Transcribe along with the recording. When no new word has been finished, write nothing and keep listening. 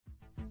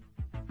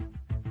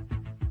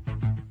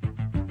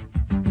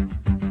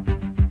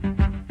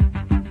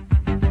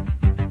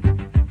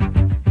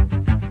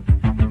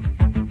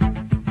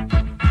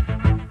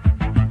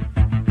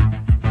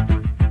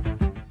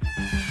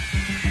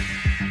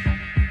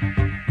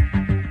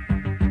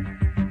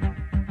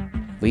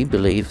We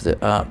believe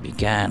that art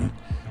began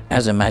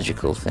as a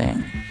magical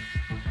thing.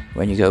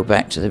 When you go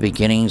back to the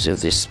beginnings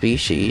of this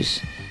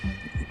species,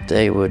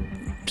 they would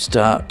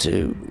start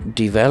to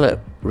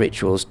develop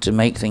rituals to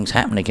make things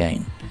happen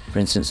again. For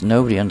instance,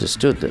 nobody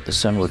understood that the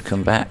sun would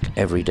come back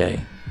every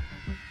day.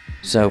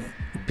 So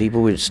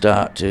people would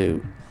start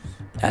to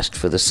ask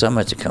for the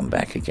summer to come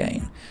back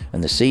again,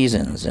 and the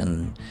seasons,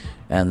 and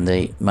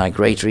the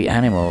migratory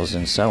animals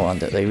and so on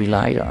that they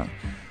relied on.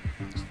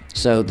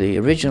 So the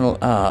original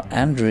art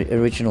and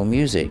original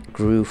music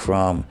grew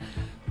from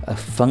a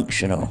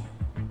functional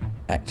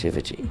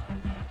activity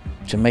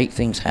to make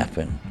things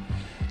happen,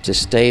 to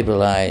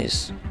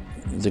stabilize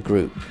the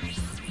group,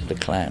 the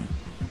clan.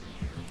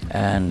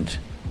 And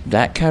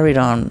that carried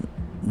on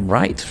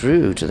right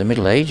through to the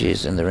Middle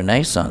Ages and the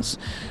Renaissance,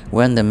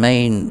 when the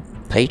main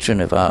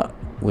patron of art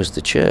was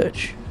the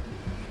church.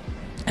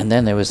 And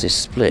then there was this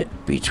split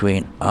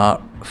between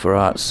art for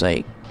art's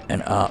sake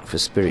and art for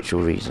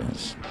spiritual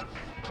reasons.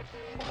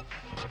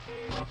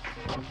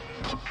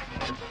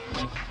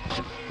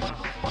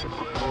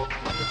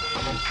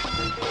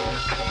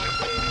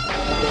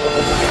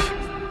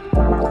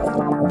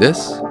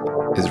 This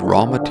is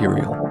Raw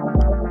Material,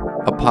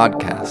 a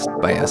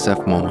podcast by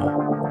SF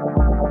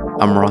MoMA.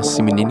 I'm Ross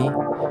Simonini,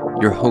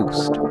 your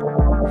host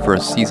for a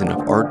season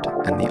of art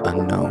and the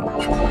unknown.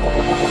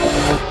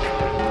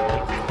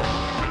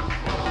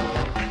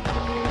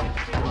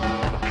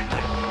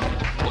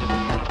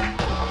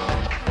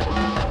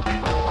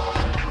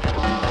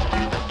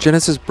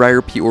 Genesis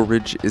Breyer P.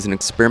 Orridge is an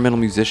experimental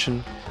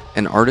musician,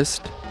 an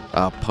artist,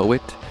 a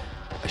poet,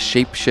 a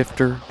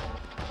shapeshifter,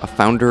 a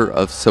founder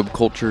of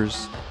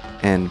subcultures,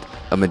 and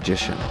a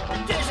magician.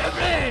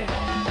 Discipline!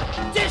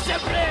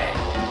 Discipline!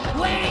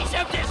 We need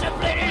some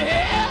discipline in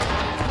here!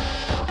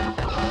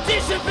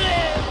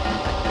 Discipline!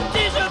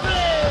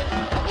 Discipline!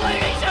 We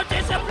need some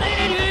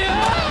discipline in here!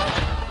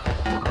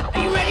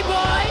 Are you ready,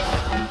 boys?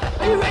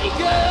 Are you ready,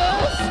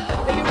 girls?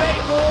 Are you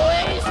ready,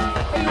 boys?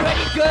 Are you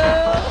ready,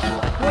 girls?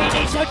 We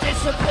need some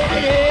discipline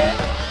in here!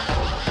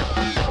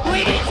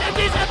 We need some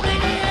discipline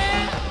in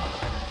here!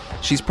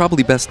 She's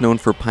probably best known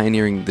for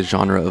pioneering the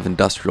genre of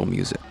industrial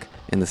music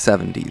in the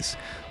 70s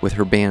with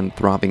her band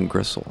Throbbing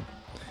Gristle.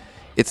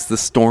 It's the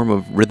storm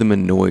of rhythm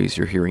and noise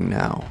you're hearing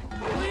now.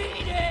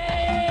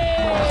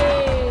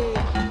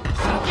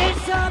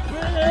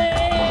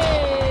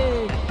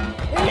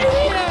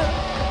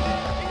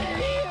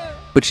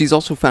 But she's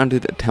also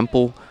founded a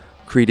temple,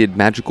 created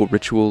magical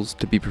rituals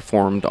to be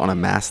performed on a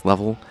mass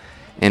level,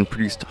 and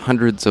produced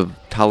hundreds of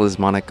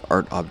talismanic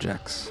art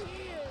objects.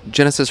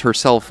 Genesis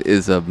herself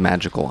is a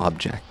magical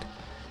object.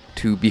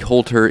 To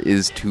behold her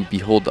is to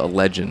behold a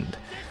legend,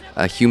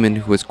 a human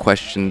who has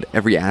questioned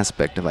every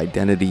aspect of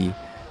identity,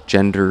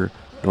 gender,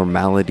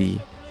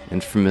 normality,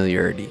 and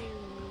familiarity.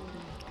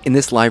 In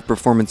this live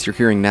performance you're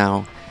hearing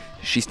now,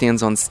 she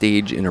stands on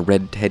stage in a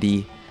red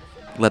teddy,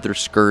 leather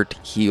skirt,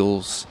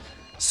 heels,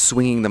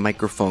 swinging the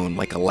microphone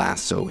like a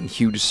lasso in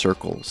huge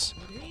circles,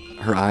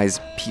 her eyes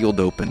peeled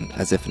open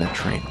as if in a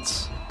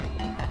trance.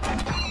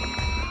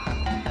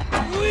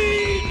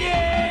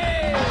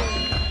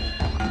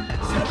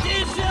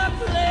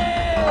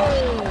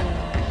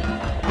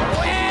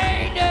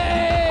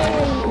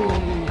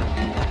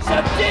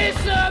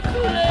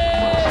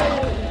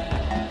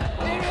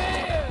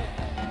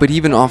 But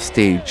even off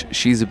stage,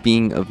 she's a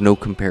being of no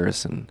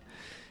comparison.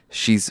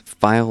 She's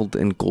filed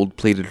and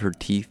gold-plated her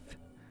teeth.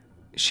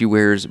 She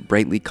wears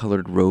brightly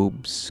colored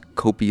robes,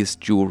 copious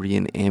jewelry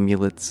and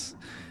amulets,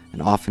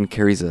 and often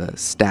carries a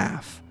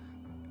staff,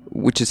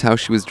 which is how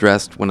she was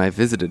dressed when I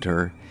visited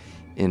her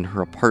in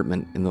her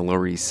apartment in the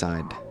Lower East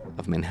Side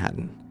of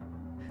Manhattan.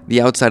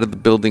 The outside of the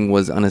building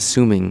was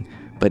unassuming,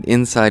 but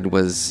inside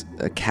was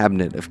a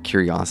cabinet of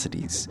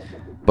curiosities,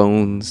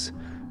 bones,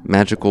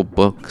 magical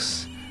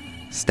books,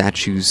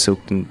 statues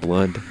soaked in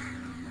blood,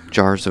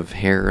 jars of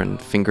hair and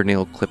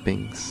fingernail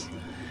clippings,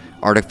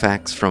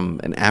 artifacts from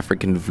an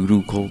African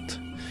voodoo cult,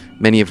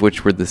 many of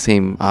which were the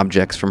same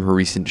objects from her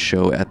recent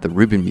show at the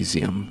Rubin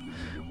Museum,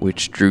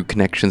 which drew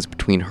connections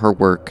between her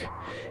work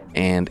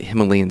and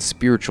Himalayan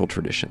spiritual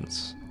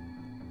traditions.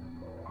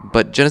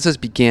 But Genesis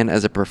began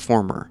as a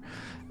performer,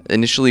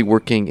 initially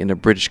working in a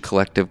British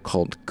collective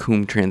called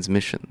Coombe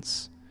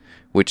Transmissions,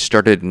 which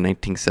started in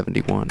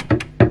 1971.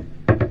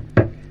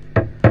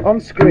 On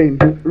screen,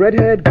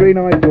 red-haired,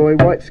 green-eyed boy,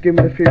 white skin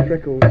with a few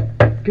freckles,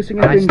 kissing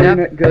a thin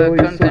brunette girl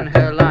in slacks.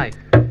 Her life.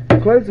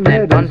 Clothes and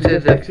hairdos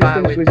suggest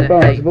existentialist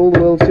bars of all the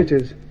world's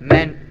cities.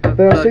 Men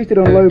They are seated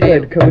on a low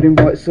bed covered in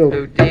white silk.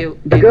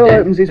 The girl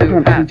opens his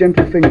pants with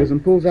gentle fingers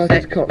and pulls out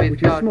his cock,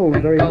 which is small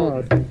and very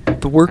hard.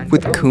 The work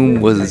with Coombe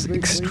was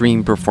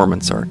extreme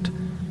performance art.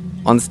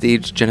 On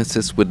stage,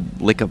 Genesis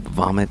would lick up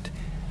vomit,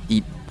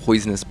 eat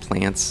poisonous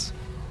plants,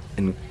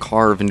 and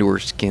carve into her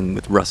skin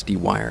with rusty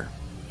wire.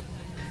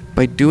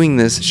 By doing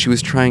this, she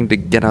was trying to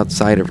get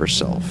outside of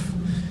herself,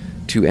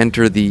 to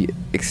enter the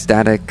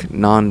ecstatic,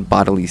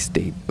 non-bodily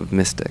state of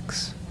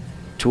mystics.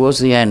 Towards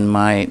the end,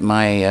 my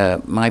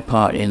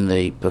part in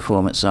the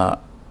performance art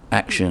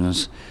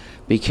actions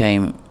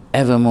became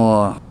ever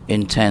more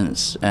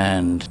intense,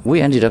 and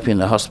we ended up in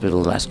the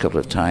hospital the last couple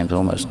of times,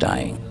 almost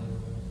dying.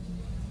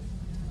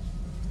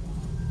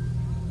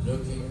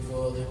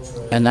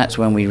 And that's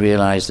when we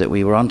realized that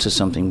we were onto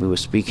something. We were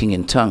speaking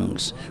in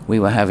tongues. We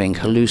were having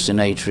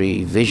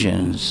hallucinatory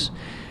visions.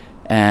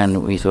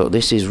 And we thought,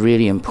 this is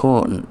really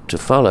important to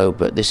follow,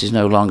 but this is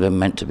no longer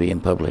meant to be in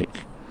public.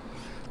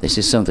 This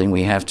is something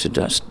we have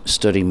to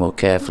study more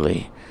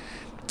carefully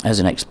as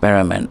an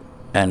experiment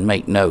and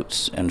make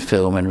notes and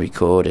film and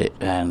record it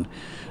and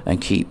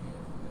keep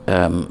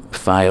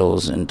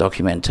files and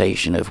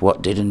documentation of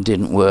what did and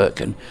didn't work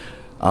and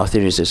our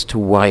theories as to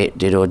why it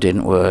did or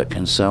didn't work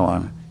and so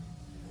on.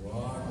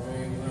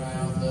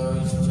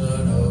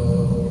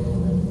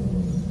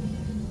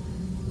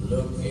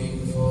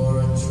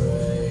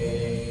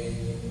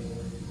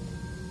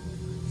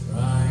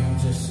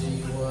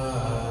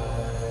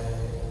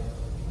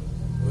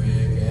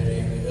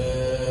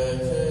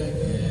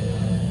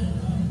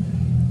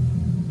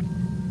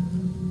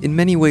 In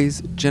many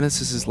ways,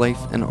 Genesis's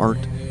life and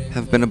art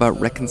have been about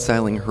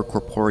reconciling her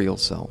corporeal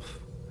self.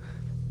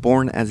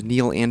 Born as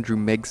Neil Andrew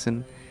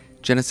Megson,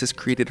 Genesis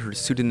created her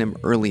pseudonym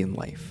early in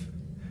life.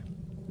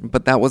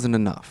 But that wasn't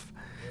enough.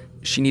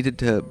 She needed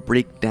to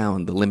break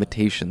down the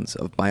limitations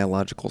of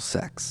biological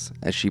sex,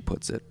 as she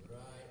puts it.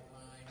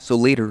 So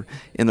later,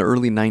 in the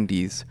early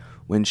 90s,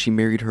 when she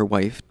married her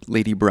wife,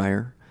 Lady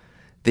Briar,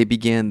 they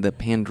began the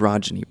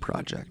Pandrogyny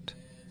Project.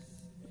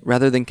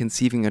 Rather than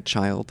conceiving a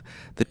child,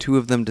 the two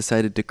of them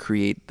decided to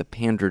create the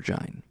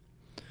Pandrogyne,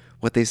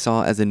 what they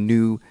saw as a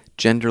new,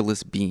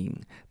 genderless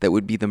being that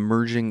would be the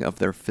merging of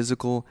their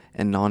physical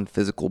and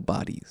non-physical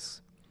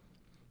bodies.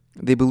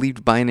 They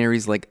believed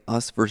binaries like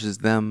us versus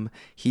them,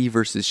 he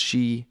versus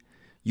she,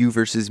 you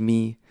versus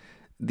me,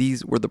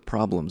 these were the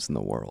problems in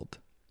the world.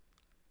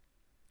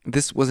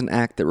 This was an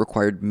act that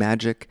required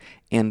magic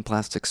and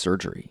plastic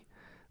surgery,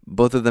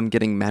 both of them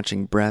getting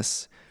matching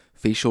breasts,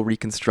 facial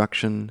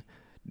reconstruction,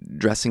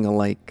 dressing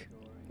alike.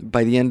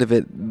 By the end of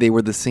it, they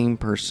were the same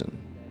person.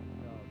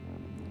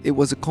 It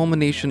was a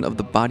culmination of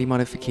the body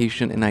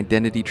modification and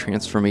identity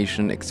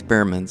transformation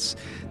experiments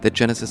that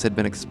Genesis had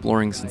been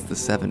exploring since the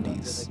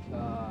 70s.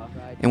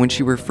 And when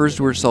she refers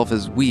to herself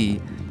as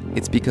we,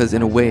 it's because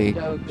in a way,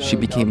 she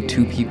became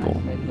two people.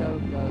 And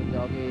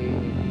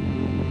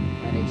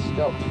it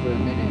stopped for a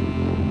minute.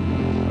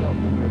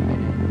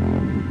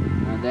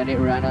 And then it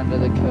ran under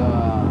the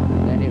car.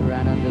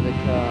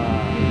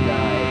 It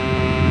died.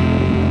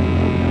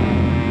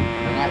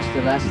 That's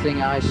the last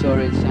thing I saw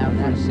in San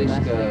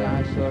Francisco.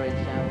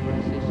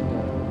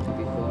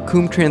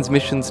 Coombe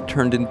Transmissions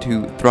turned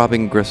into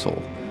Throbbing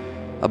Gristle,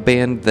 a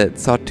band that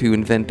sought to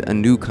invent a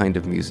new kind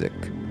of music,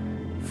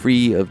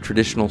 free of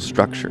traditional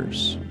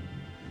structures.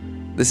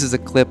 This is a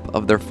clip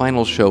of their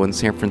final show in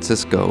San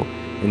Francisco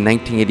in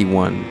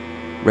 1981,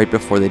 right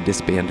before they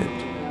disbanded.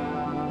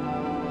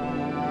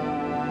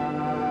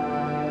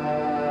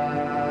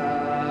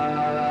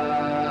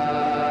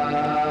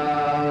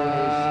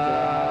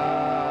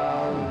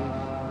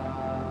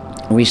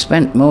 We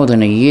spent more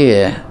than a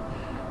year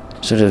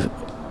sort of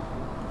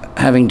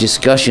having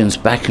discussions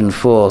back and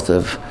forth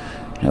of,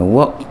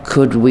 what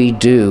could we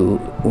do?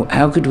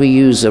 How could we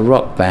use a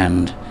rock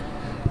band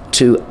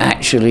to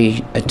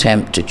actually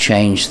attempt to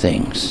change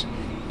things?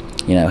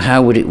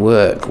 How would it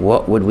work?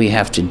 What would we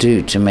have to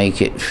do to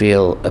make it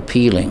feel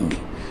appealing?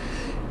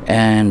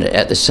 And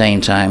at the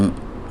same time,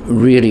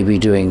 really be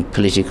doing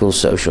political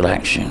social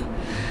action.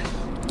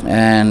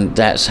 And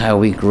that's how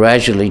we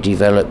gradually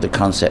developed the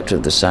concept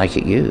of the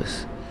psychic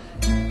youth.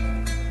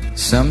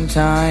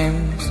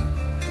 Sometimes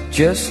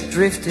just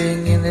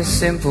drifting in this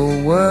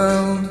simple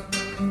world,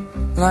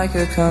 like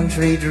a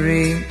country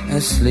dream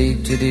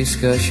asleep to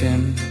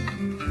discussion.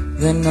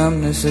 The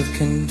numbness of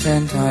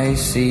content, I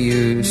see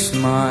you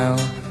smile,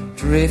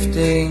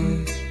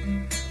 drifting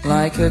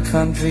like a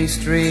country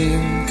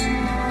stream.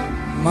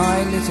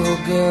 My little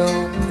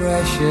girl,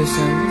 precious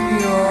and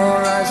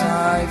pure, as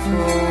I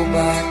fall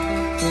back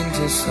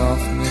into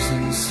softness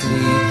and sleep.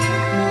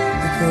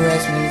 You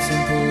caress me with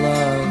simple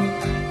love.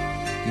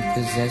 You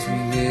possess me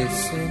with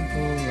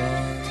simple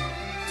love.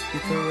 You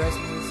caress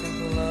me with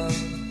simple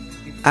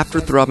love. After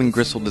Throbbing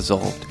Gristle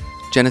dissolved,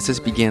 Genesis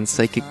began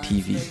Psychic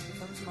TV,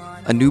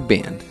 a new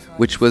band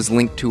which was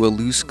linked to a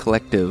loose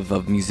collective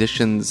of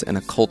musicians and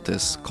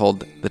occultists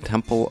called the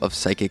Temple of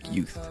Psychic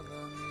Youth.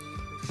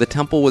 The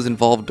temple was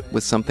involved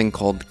with something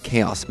called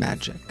chaos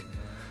magic,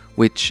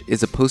 which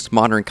is a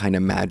postmodern kind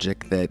of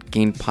magic that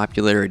gained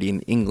popularity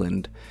in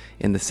England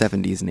in the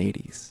 70s and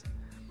 80s.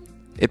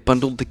 It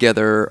bundled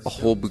together a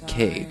whole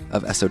bouquet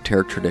of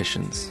esoteric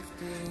traditions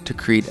to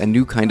create a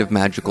new kind of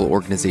magical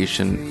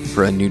organization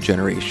for a new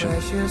generation.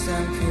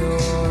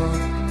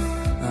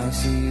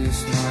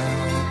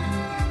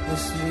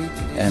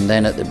 And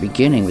then at the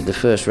beginning, with the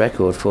first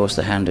record, Force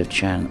the Hand of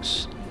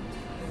Chance,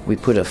 we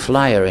put a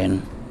flyer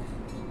in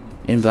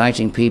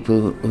inviting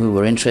people who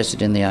were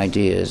interested in the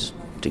ideas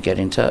to get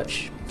in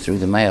touch through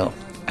the mail.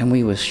 And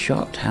we were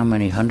shocked how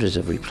many hundreds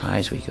of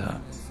replies we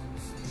got.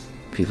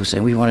 People say,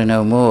 we want to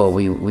know more,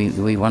 we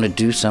want to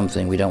do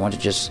something, we don't want to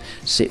just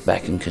sit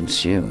back and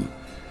consume.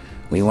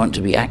 We want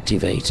to be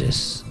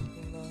activators.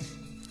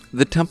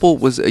 The temple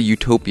was a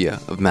utopia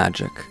of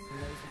magic.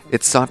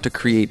 It sought to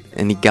create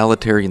an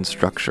egalitarian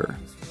structure,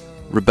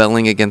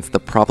 rebelling against the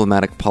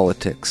problematic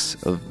politics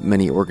of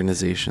many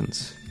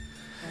organizations.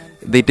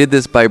 They did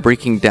this by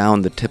breaking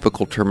down the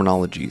typical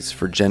terminologies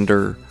for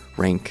gender,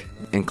 rank,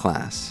 and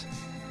class.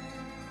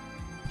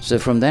 So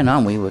from then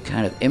on, we were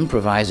kind of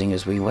improvising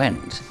as we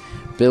went,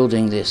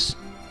 building this,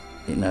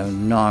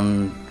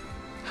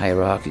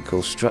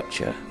 non-hierarchical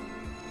structure.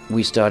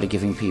 We started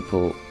giving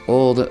people,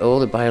 all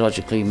the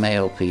biologically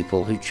male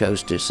people who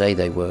chose to say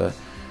they were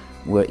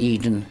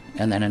Eden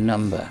and then a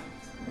number.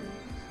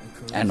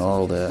 And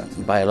all the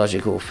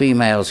biological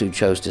females who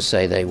chose to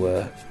say they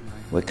were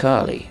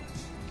Kali.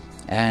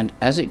 And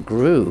as it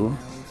grew,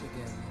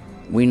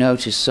 we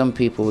noticed some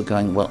people were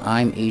going, well,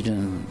 I'm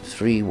Eden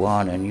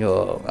 3-1 and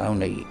you're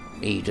only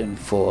Eden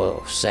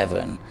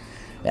 4-7.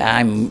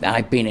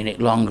 I've been in it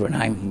longer and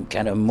I'm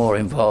kind of more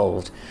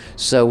involved.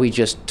 So we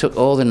just took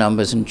all the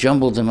numbers and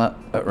jumbled them up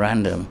at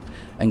random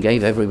and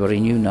gave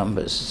everybody new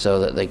numbers so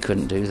that they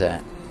couldn't do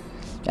that.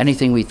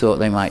 Anything we thought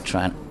they might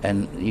try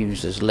and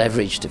use as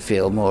leverage to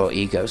feel more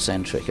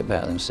egocentric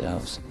about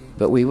themselves.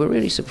 But we were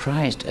really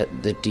surprised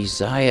at the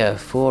desire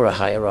for a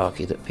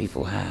hierarchy that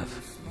people have.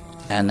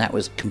 And that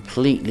was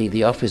completely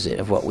the opposite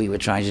of what we were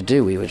trying to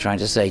do. We were trying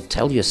to say,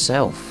 tell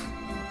yourself.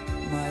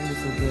 My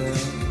little girl,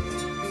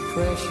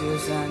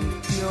 precious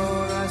and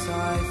pure as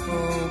I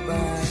fall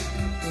back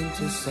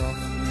into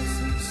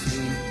softness and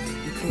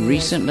sweet.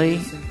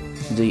 Recently,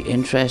 the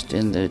interest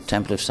in the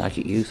Temple of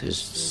Psychic Youth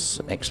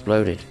has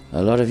exploded.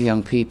 A lot of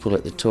young people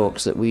at the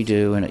talks that we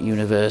do and at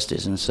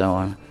universities and so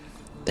on,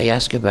 they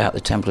ask about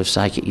the Temple of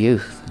Psychic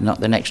Youth,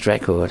 not the next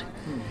record.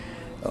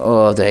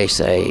 Or they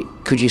say,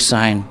 could you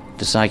sign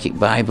the Psychic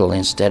Bible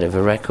instead of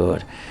a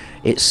record?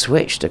 It's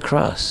switched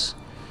across,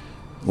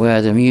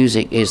 where the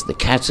music is the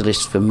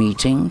catalyst for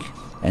meeting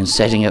and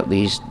setting up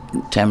these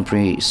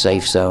temporary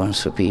safe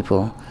zones for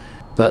people,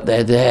 but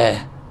they're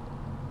there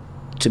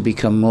to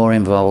become more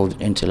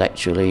involved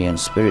intellectually and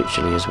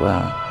spiritually as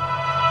well.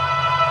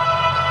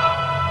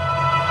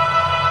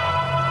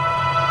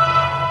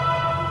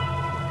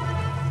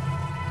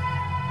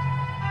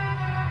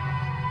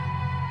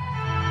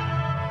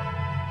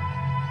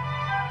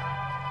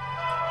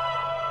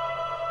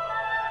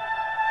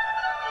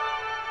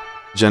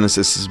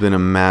 Genesis has been a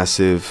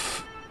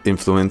massive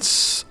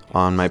influence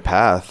on my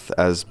path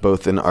as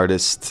both an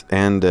artist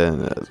and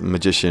a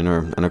magician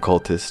or an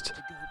occultist.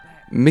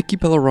 Mickey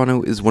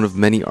Pellerano is one of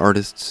many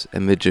artists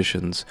and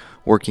magicians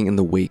working in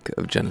the wake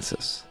of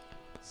Genesis.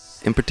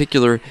 In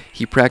particular,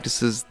 he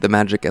practices the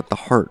magic at the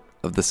heart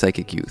of the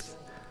Psychic Youth,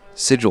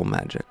 sigil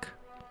magic.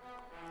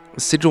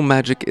 Sigil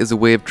magic is a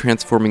way of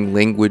transforming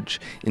language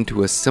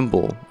into a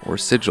symbol or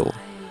sigil,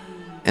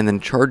 and then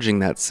charging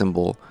that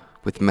symbol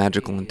with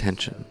magical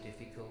intention.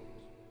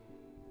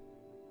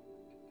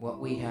 What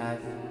we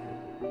have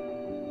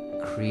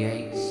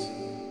creates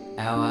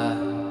our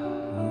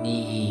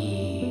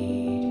need.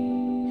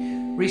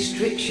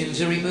 Restrictions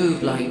are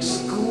removed like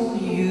school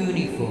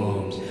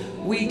uniforms.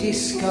 We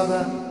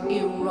discover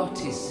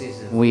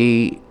eroticism.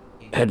 We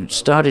had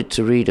started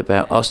to read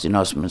about Austin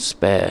Osman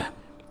Spare,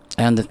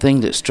 and the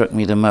thing that struck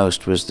me the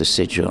most was the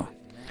sigil.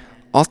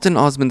 Austin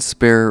Osman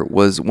Spare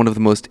was one of the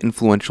most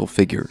influential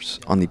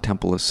figures on the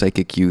Temple of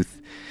Psychic Youth,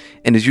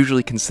 and is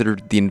usually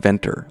considered the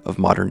inventor of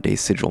modern-day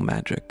sigil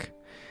magic.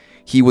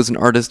 He was an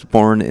artist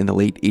born in the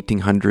late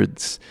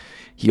 1800s.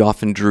 He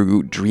often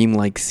drew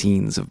dreamlike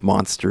scenes of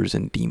monsters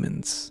and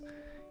demons.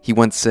 He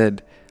once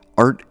said,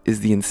 "Art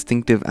is the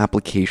instinctive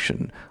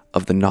application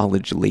of the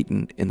knowledge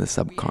latent in the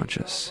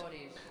subconscious."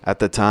 At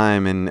the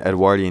time in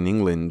Edwardian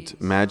England,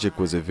 magic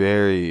was a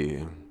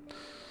very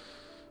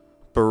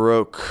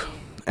baroque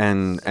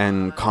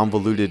and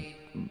convoluted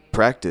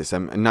practice.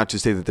 I'm not to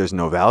say that there's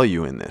no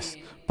value in this,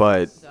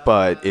 but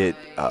it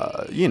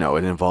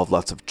it involved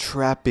lots of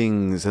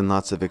trappings and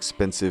lots of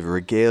expensive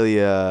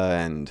regalia.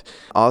 And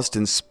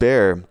Austin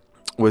Spare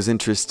was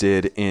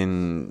interested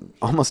in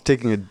almost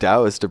taking a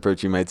Taoist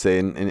approach, you might say,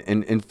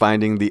 in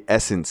finding the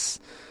essence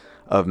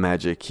of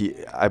magic.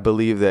 I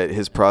believe that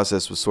his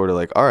process was sort of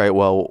like, all right,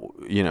 well,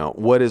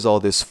 what is all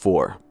this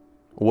for?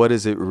 What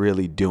is it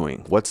really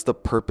doing? What's the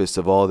purpose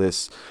of all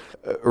this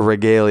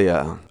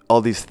regalia,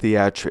 all these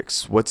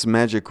theatrics? What's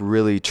magic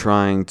really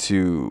trying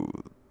to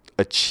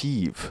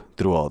achieve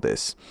through all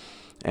this?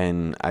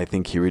 And I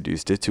think he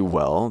reduced it to,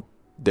 well,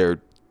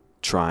 they're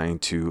trying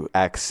to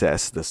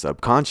access the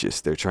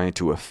subconscious. They're trying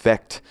to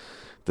affect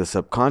the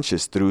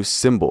subconscious through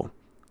symbol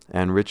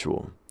and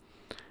ritual.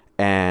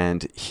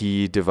 And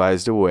he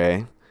devised a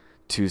way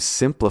to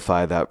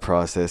simplify that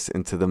process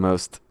into the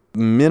most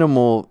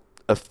minimal,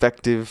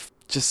 effective,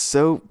 just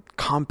so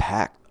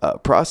compact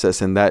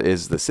process, and that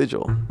is the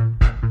sigil.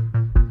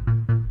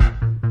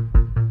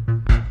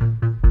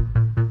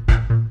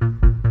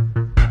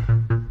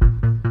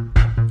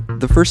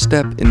 The first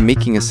step in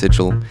making a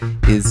sigil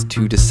is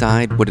to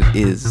decide what it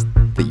is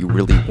that you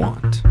really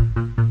want.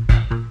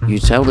 You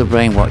tell the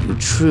brain what you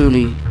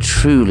truly,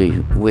 truly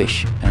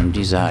wish and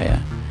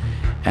desire,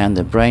 and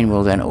the brain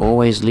will then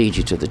always lead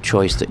you to the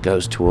choice that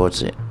goes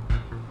towards it.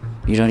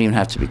 You don't even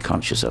have to be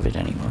conscious of it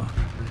anymore.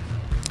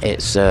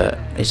 It's a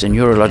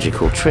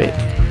neurological trick.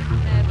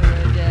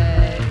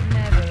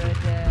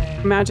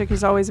 Magic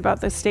is always about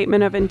the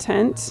statement of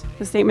intent,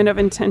 the statement of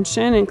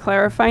intention, and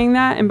clarifying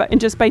that. And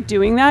just by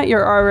doing that,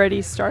 you're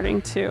already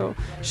starting to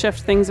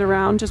shift things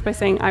around just by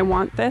saying, I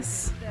want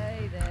this.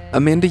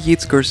 Amanda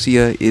Yates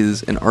Garcia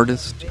is an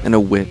artist and a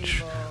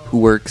witch who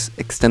works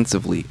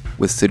extensively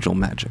with sigil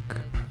magic.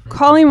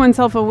 Calling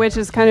oneself a witch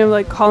is kind of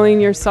like calling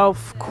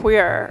yourself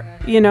queer.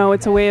 You know,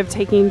 it's a way of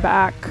taking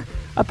back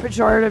a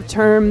pejorative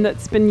term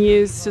that's been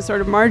used to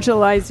sort of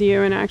marginalize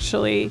you and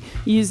actually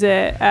use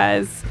it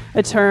as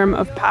a term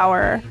of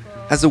power.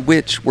 As a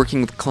witch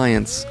working with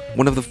clients,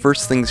 one of the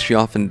first things she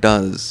often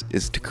does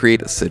is to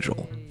create a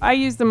sigil. I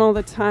use them all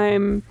the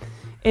time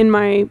in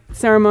my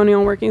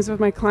ceremonial workings with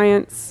my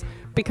clients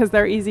because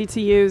they're easy to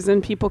use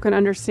and people can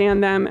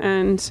understand them,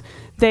 and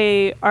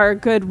they are a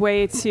good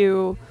way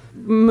to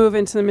move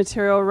into the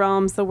material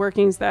realms, the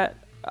workings that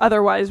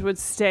otherwise would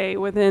stay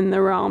within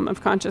the realm of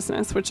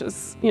consciousness, which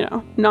is, you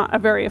know, not a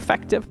very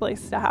effective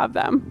place to have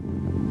them.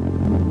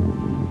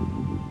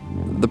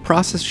 The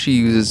process she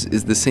uses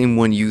is the same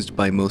one used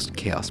by most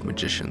chaos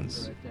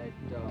magicians.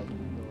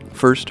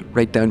 First,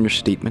 write down your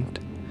statement.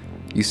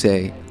 You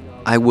say,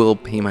 I will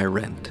pay my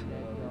rent.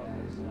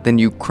 Then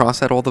you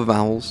cross out all the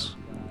vowels,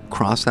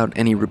 cross out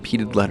any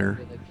repeated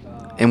letter,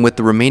 and with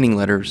the remaining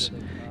letters,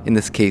 in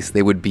this case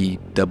they would be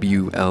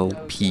WLPYMRNT,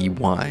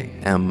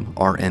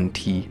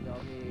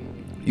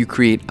 you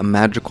create a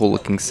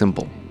magical-looking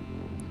symbol.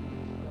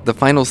 The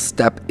final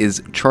step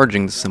is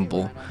charging the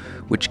symbol,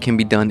 which can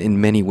be done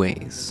in many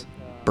ways.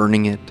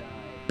 Burning it,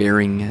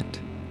 burying it,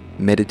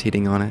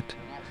 meditating on it.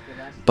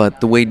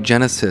 But the way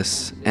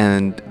Genesis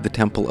and the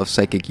Temple of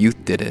Psychic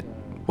Youth did it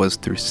was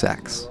through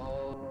sex.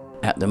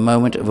 At the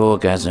moment of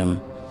orgasm,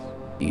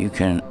 you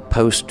can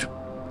post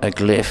a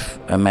glyph,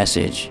 a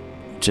message,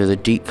 to the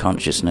deep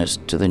consciousness,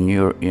 to the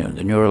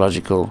the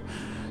neurological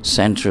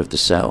center of the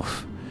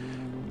self,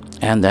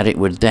 and that it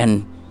would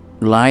then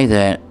lie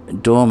there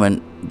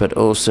dormant, but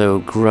also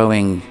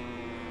growing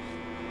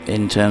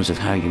in terms of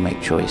how you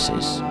make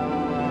choices.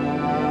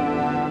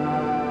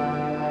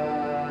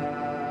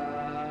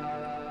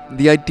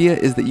 The idea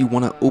is that you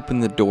want to open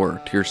the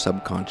door to your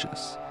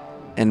subconscious,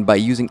 and by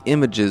using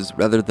images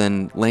rather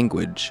than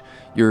language,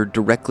 you're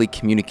directly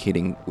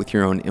communicating with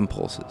your own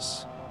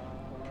impulses.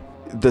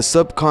 The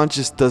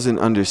subconscious doesn't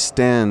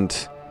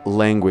understand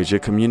language,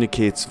 it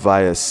communicates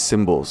via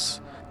symbols.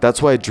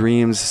 That's why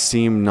dreams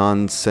seem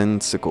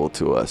nonsensical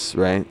to us,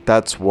 right?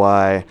 That's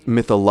why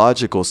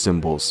mythological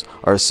symbols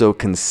are so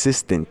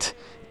consistent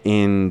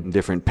in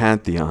different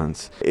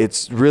pantheons.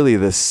 It's really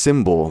the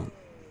symbol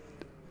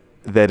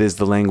that is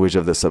the language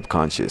of the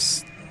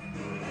subconscious.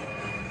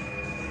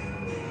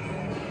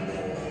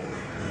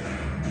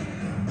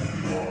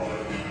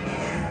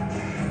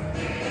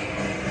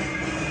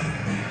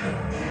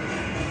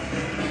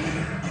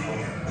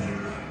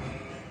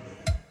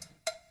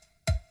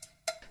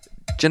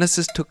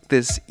 Genesis took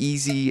this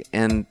easy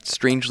and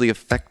strangely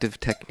effective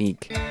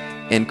technique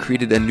and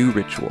created a new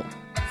ritual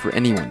for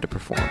anyone to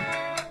perform.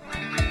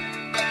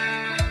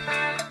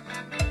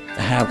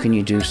 How can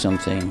you do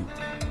something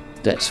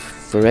that's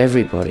for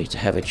everybody to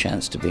have a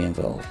chance to be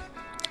involved?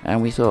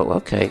 And we thought,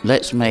 okay,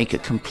 let's make a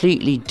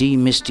completely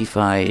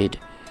demystified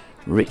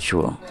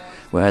ritual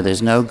where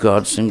there's no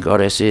gods and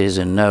goddesses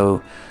and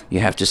no,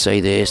 you have to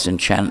say this and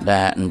chant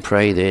that and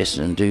pray this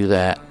and do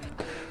that.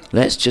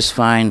 Let's just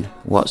find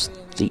what's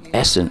the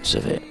essence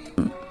of it.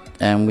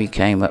 And we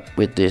came up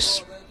with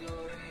this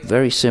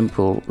very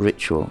simple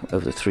ritual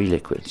of the three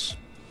liquids,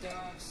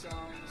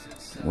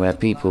 where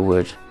people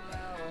would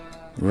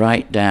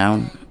write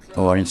down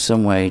or in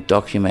some way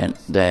document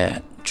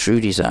their true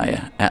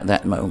desire at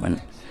that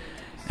moment,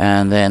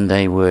 and then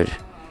they would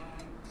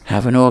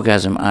have an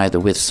orgasm either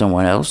with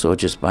someone else or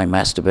just by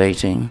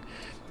masturbating.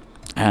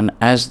 And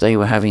as they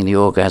were having the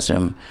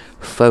orgasm,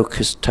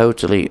 focus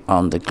totally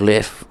on the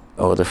glyph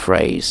or the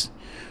phrase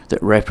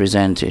that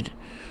represented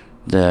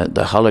the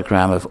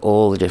hologram of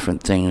all the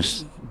different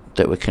things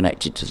that were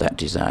connected to that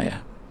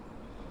desire.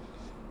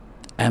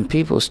 And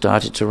people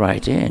started to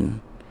write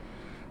in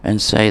and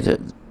say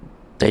that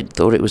they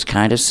thought it was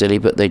kind of silly,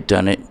 but they'd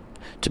done it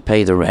to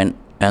pay the rent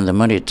and the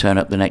money would turn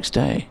up the next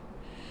day.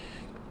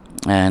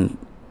 And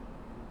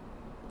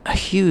a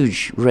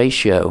huge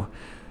ratio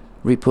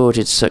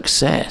reported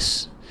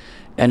success.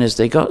 And as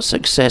they got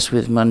success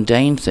with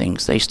mundane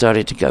things, they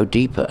started to go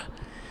deeper.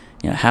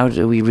 You know, how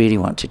do we really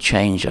want to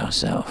change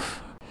ourselves?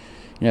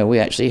 You know, we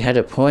actually had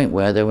a point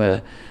where there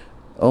were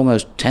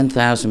almost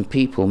 10,000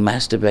 people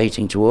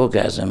masturbating to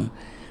orgasm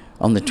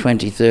on the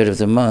 23rd of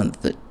the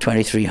month at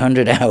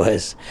 2300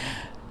 hours.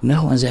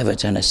 No one's ever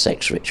done a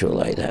sex ritual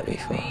like that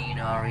before.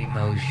 Our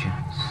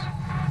emotions.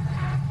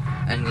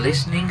 And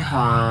listening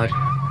hard,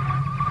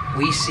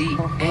 we see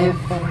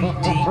every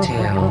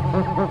detail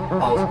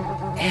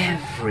of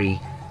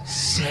every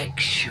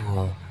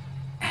sexual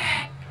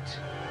act.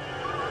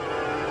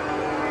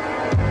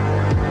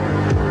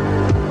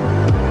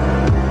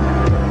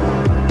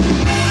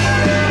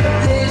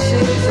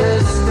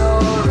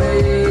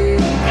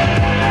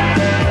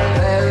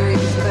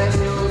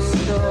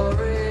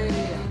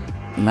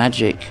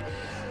 magic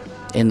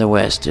in the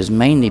West has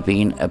mainly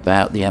been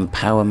about the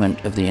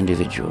empowerment of the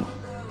individual.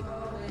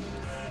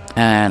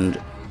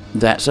 And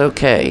that's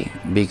okay,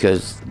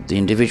 because the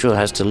individual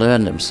has to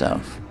learn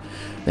themselves.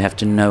 They have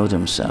to know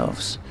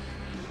themselves.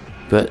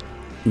 But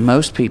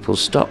most people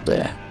stop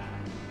there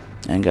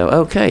and go,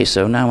 okay,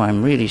 so now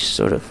I'm really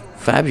sort of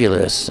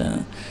fabulous,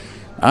 and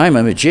I'm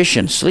a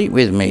magician, sleep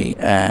with me,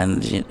 and,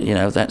 you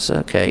know, that's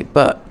okay.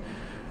 But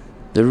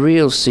the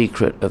real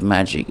secret of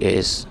magic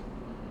is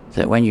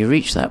that when you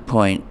reach that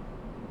point,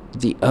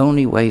 the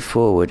only way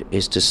forward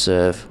is to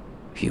serve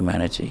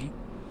humanity.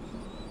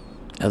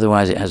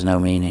 Otherwise it has no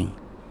meaning.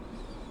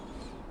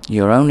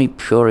 You're only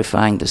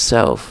purifying the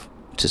self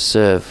to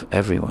serve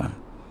everyone.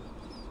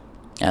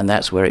 And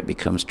that's where it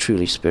becomes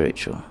truly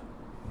spiritual.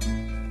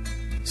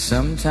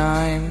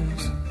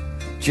 Sometimes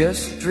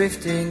just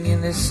drifting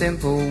in this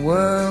simple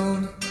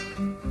world,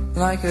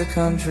 like a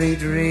country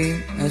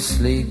dream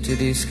asleep to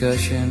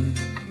discussion.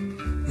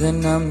 The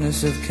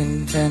numbness of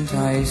content,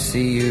 I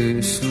see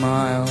you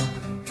smile,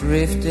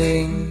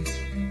 drifting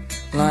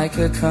like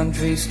a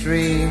country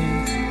stream.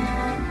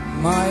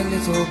 My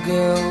little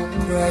girl,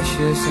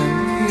 precious and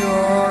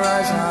pure,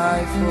 as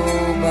I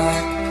fall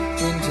back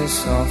into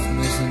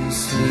softness and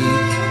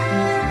sleep.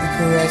 You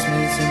caress me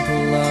with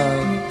simple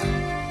love,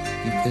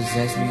 you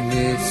possess me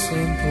with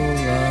simple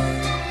love.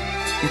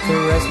 You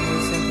caress me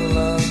with simple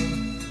love,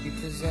 you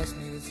possess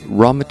me with simple love.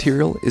 Raw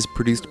Material is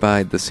produced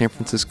by the San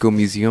Francisco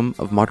Museum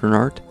of Modern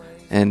Art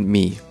and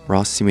me,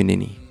 Ross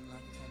Simonini.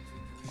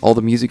 All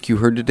the music you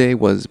heard today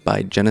was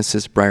by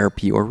Genesis Breyer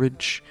P.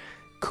 Orridge,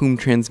 Coombe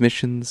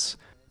Transmissions,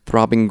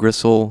 Throbbing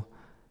Gristle,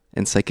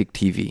 and Psychic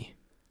TV.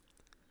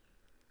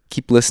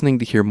 Keep listening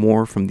to hear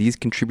more from these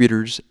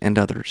contributors and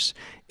others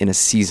in a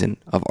season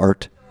of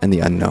art and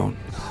the unknown.